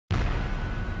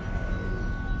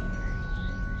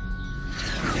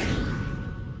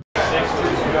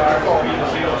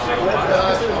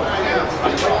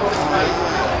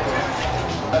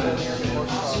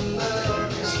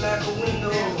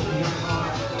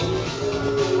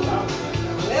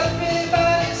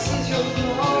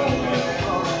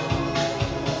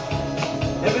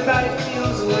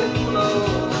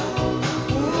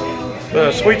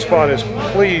The Sweet Spot is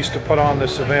pleased to put on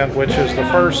this event, which is the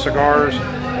first cigars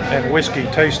and whiskey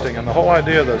tasting. And the whole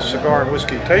idea of the cigar and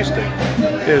whiskey tasting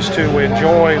is to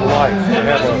enjoy life, to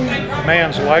have a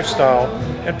man's lifestyle.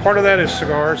 And part of that is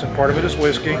cigars, and part of it is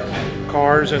whiskey,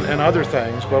 cars, and other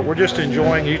things. But we're just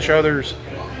enjoying each other's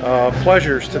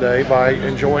pleasures today by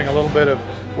enjoying a little bit of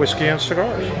whiskey and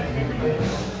cigars.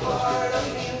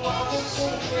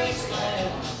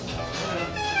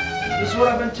 This is what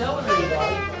I've been telling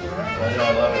everybody. I know,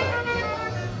 I love it.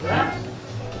 Yeah.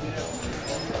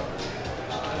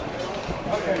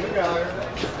 Okay, we got it.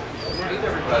 Meet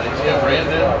everybody. Yeah,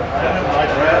 Brandon. My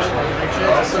dress.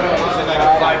 Also, I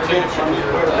got 5 from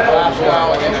your last style.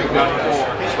 I guess you got 4.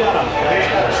 He's got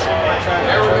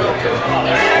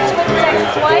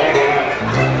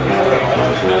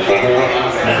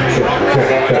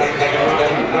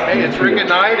Hey, it's Rick at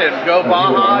Night at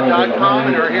GoBaja.com,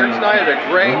 and we're here tonight at a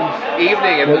great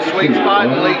evening at the Sweet Spot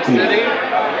in League City.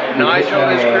 Nigel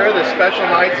and his crew, the special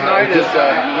night tonight is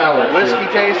whiskey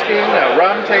tasting,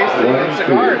 rum tasting, and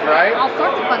cigars, right? All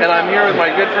sorts of fun and I'm here with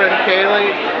my good friend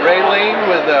Kaylee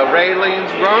Raylene with Raylene's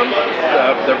Rum,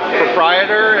 the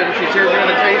proprietor, and she's here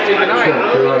doing the tasting tonight.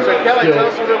 So Kelly,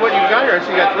 tell us a bit what you've got here.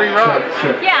 So you got 3 rums.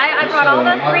 Yeah, I brought all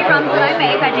the 3 rums that I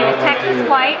make. I do a Texas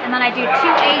White, and then I do 2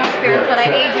 aged spirits that I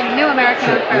age in New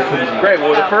American Oak barrels. Great.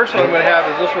 Well, the first one I'm going to have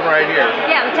is this one right here.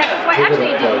 Yeah, the Texas White.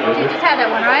 Actually, you just had that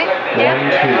one, right? Yeah.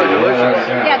 Delicious.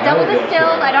 Yeah, double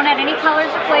distilled. I don't add any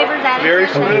colors or flavors added. Very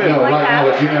smooth. Like that.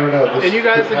 And you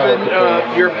guys have been,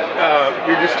 you're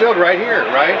distilled right here,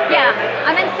 right? Yeah,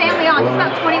 I'm in San Leon. It's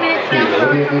about 20 minutes down the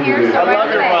road from here, so right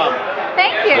in the bay.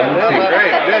 Thank you.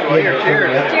 Great. Good. Well, here, cheers.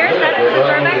 Cheers. That's the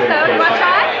Cervex soda. You want to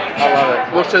try? I love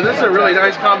it. Well, so this is a really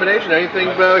nice combination. Anything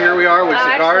about here we are with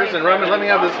cigars and rum, and let me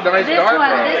have this nice dark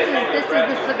rum. This is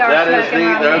the cigar. That is the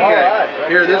okay.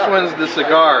 Here, this one's the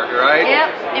cigar, right?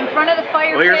 Yep. In front of the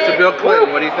fire. Well, here's to Bill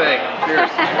Clinton. What do you think?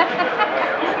 Cheers.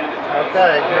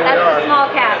 Okay, here we are. That's a small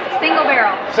cask, single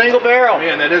barrel. Single barrel.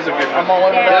 Man, that is a good one.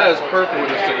 That is perfect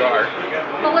with a cigar.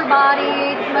 Fuller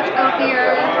bodied, much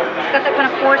oakier. It's got that kind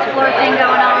of forest floor thing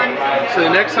going on. So the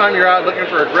next time you're out looking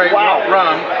for a great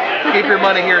rum, keep your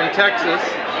money here in Texas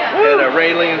at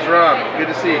Raylene's Rum. Good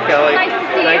to see you, Kelly. Nice to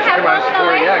see you. Thanks for coming out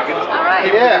support. Yeah, good to see you. All right.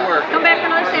 Keep up the work. Come back for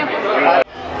another sample.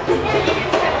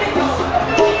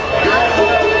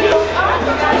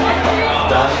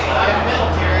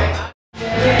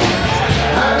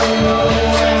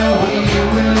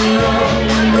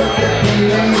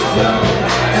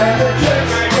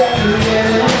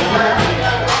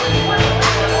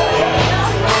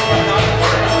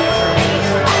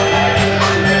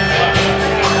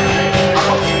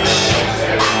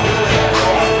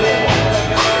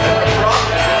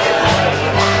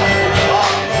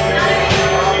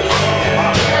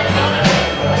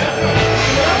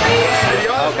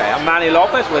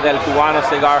 with El Cubano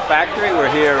Cigar Factory. We're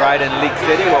here right in League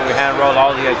City where we hand roll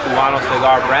all the El Cubano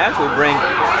cigar brands. We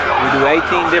do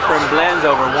 18 different blends,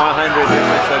 over 100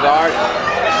 different cigars.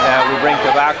 We bring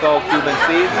tobacco, Cuban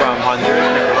seeds from Honduras,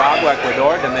 Nicaragua,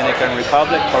 Ecuador, Dominican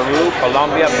Republic, Peru,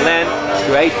 Colombia, blend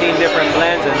to 18 different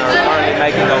blends, and we're currently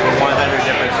making over 100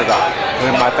 different cigars.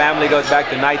 My family goes back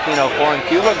to 1904 in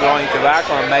Cuba, growing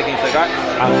tobacco and making cigars.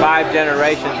 I'm 5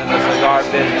 generations in the cigar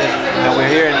business, and we're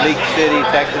here in League City,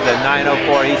 Texas at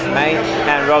 904 East Main,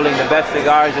 hand rolling the best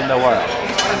cigars in the world.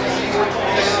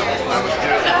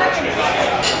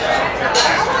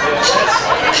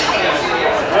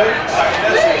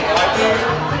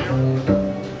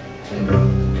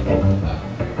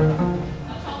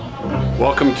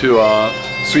 Welcome to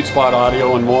Sweet Spot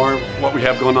Audio and More. What we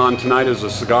have going on tonight is a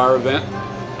cigar event.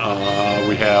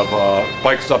 We have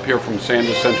bikes up here from San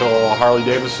Jacinto, Harley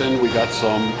Davidson. We got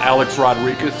some Alex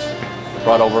Rodriguez,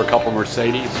 brought over a couple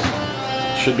Mercedes.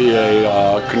 Should be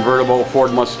a convertible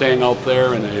Ford Mustang out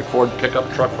there and a Ford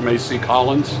pickup truck from AC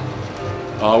Collins.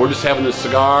 We're just having a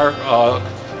cigar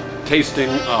tasting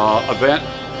event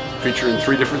featuring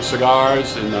 3 different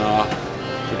cigars, and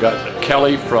we got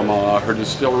Kelly from her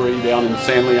distillery down in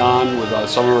San Leon with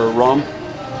some of her rum,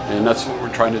 and that's what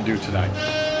we're trying to do tonight.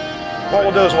 What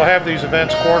we'll do is we'll have these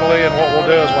events quarterly, and what we'll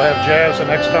do is we'll have jazz the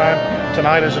next time.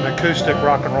 Tonight is an acoustic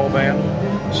rock and roll band.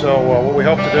 So what we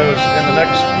hope to do is in the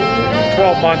next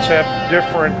 12 months have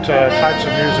different types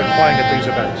of music playing at these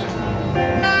events.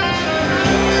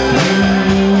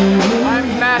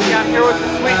 Lasky. I'm here with the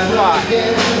Sweet Spot.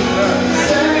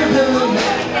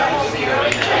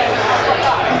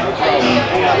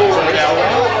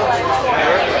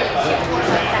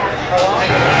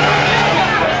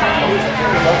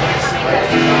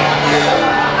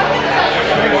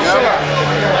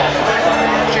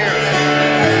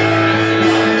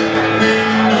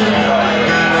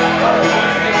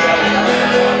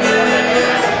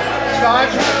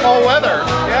 All weather.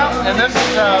 Yeah. And this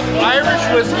is Irish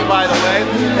whiskey, by the way.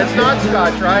 It's not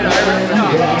Scotch, right? Irish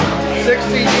whiskey.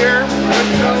 60-year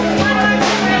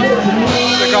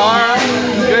cigar,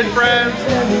 good friends,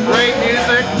 great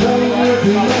music.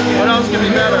 What else can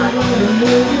be better?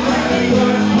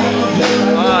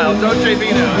 El Dolce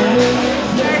Vino.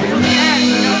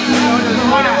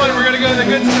 21, we're gonna go to the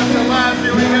good stuff to last.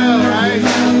 Here we go, right?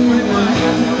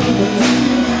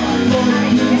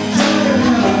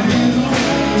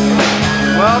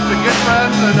 Well, to good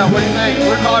friends, and what do you think?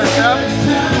 Blue collar chef?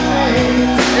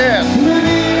 Yes.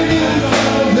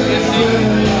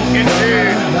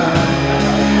 Indeed.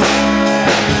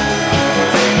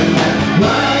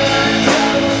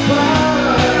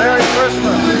 Merry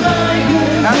Christmas.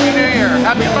 Happy New Year.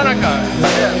 Happy Hanukkah.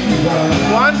 Yes.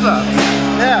 Kwanzaa.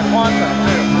 Yeah, Kwanzaa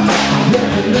too.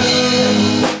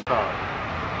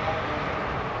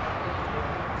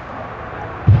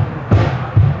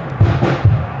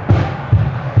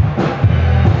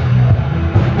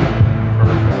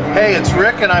 Hey, it's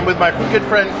Rick, and I'm with my good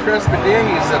friend Chris Padilla.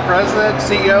 He's the president,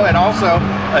 CEO, and also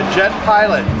a jet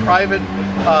pilot, private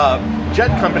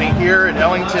jet company here at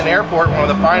Ellington Airport, one of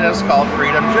the finest, called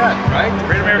Freedom Jet, right?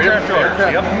 Freedom Aircraft.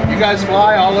 Yep. You guys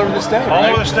fly all over the state, All right?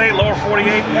 over the state, lower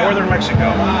 48, northern Mexico.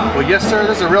 Well, yes, sir.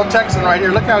 This is a real Texan right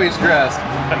here. Look how he's dressed.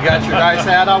 You got your nice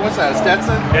hat on. What's that, a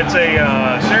Stetson? It's a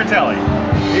Saratelli.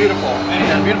 Beautiful.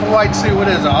 And beautiful white suit. What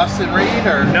is it, Austin Reed?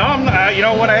 Or? No, I'm not, you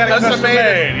know what? I had it custom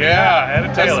made. Yeah, I had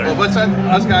it tailored. Well, what's that?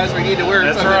 Us guys, we need to wear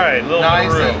That's something right. Little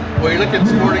nice. And, well, you're looking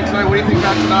sporting tonight. What do you think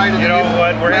about tonight? You know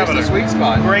what? We're having a sweet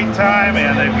spot. Great time,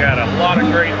 and they've got a lot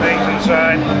of great things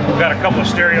inside. We've got a couple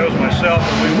of stereos myself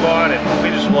that we bought, and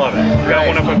we just love it. We've got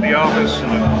one up at the office,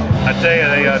 and I tell you,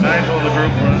 Nigel in the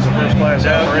group runs the first class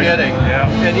operation. No kidding.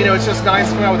 Yeah. And you know, it's just nice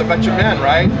to come out with a bunch of men,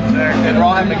 right? Exactly. And we're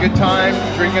all having a good time,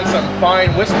 drinking some fine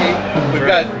whiskey. We've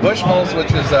got Bushmills,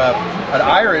 which is an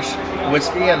Irish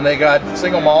whiskey, and they got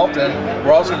single malt, and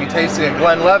we're also going to be tasting a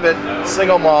Glenlivet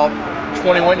single malt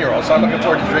 21-year-old. So I'm looking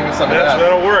forward to drinking some of that.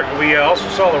 That'll work. We also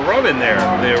saw the rum in there.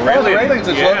 The Raylings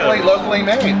is locally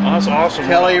made. That's awesome.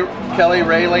 Kelly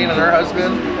Raylene and her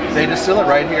husband, they distill it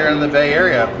right here in the Bay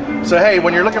Area. So hey,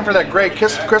 when you're looking for that great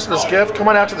Christmas gift, come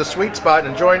on out to the Sweet Spot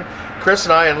and join Chris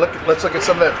and I, and let's look at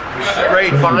some of that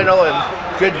great vinyl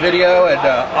and good video and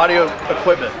audio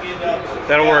equipment.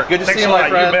 That'll work. Good to Thanks see you, a my lot.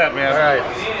 friend. You bet, man. All right.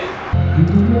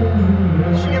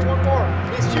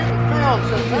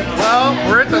 Well,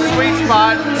 we're at the Sweet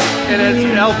Spot, and it's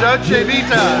El Dolce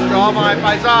Vita for all my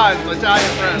paisans,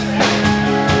 Italian friends.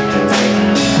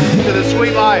 To the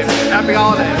sweet life. Happy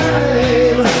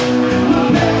holidays.